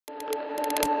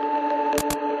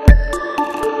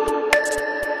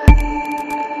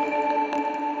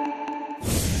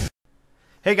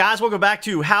Hey guys, welcome back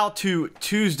to How To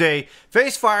Tuesday.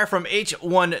 Facefire from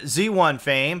H1Z1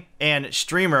 fame and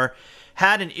streamer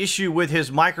had an issue with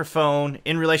his microphone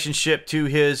in relationship to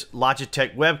his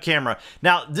Logitech web camera.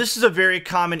 Now, this is a very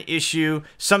common issue.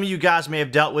 Some of you guys may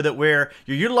have dealt with it where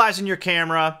you're utilizing your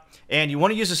camera and you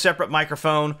want to use a separate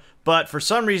microphone, but for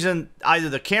some reason, either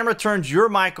the camera turns your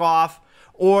mic off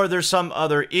or there's some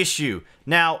other issue.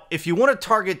 Now, if you want to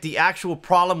target the actual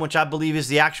problem, which I believe is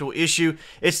the actual issue,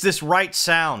 it's this right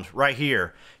sound right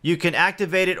here. You can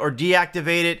activate it or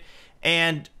deactivate it,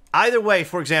 and either way,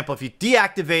 for example, if you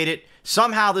deactivate it,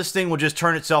 somehow this thing will just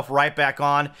turn itself right back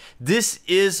on. This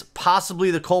is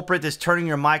possibly the culprit that's turning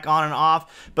your mic on and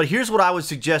off, but here's what I would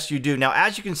suggest you do. Now,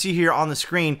 as you can see here on the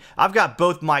screen, I've got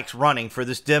both mics running for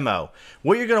this demo.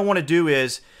 What you're going to want to do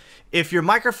is, if your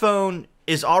microphone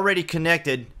is already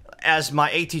connected, as my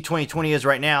AT2020 is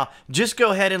right now, just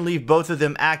go ahead and leave both of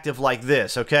them active like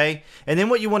this, okay? And then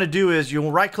what you want to do is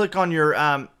you'll right-click on your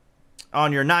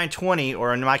 920,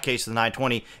 or in my case the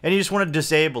 920, and you just want to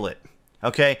disable it,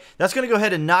 okay? That's going to go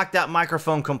ahead and knock that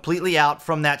microphone completely out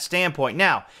from that standpoint.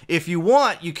 Now, if you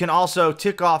want, you can also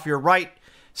tick off your right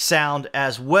sound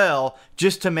as well,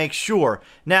 just to make sure.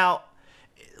 Now,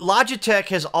 Logitech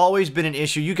has always been an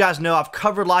issue. You guys know I've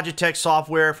covered Logitech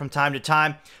software from time to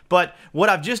time, but what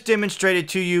I've just demonstrated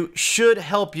to you should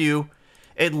help you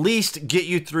at least get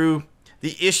you through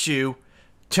the issue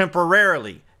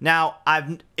temporarily. Now,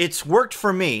 it's worked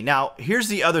for me. Now, here's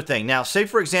the other thing. Now, say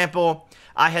for example,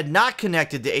 I had not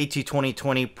connected the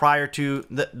AT2020 prior to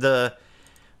the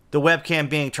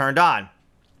webcam being turned on.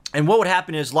 And what would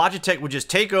happen is Logitech would just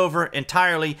take over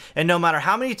entirely, and no matter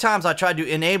how many times I tried to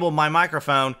enable my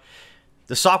microphone,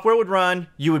 the software would run,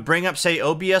 you would bring up, say,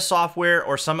 OBS software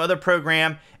or some other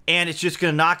program, and it's just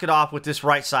going to knock it off with this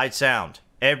right side sound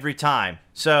every time.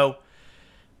 So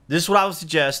this is what I would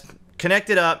suggest. Connect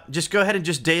it up. Just go ahead and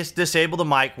just disable the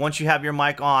mic once you have your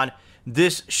mic on.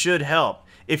 This should help.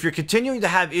 If you're continuing to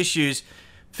have issues,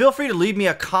 feel free to leave me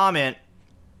a comment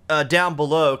down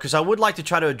below, because I would like to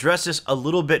try to address this a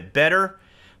little bit better.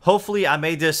 Hopefully I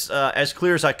made this as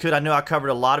clear as I could. I know I covered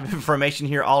a lot of information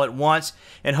here all at once,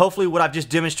 and hopefully what I've just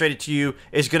demonstrated to you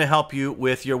is going to help you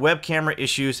with your web camera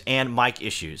issues and mic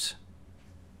issues.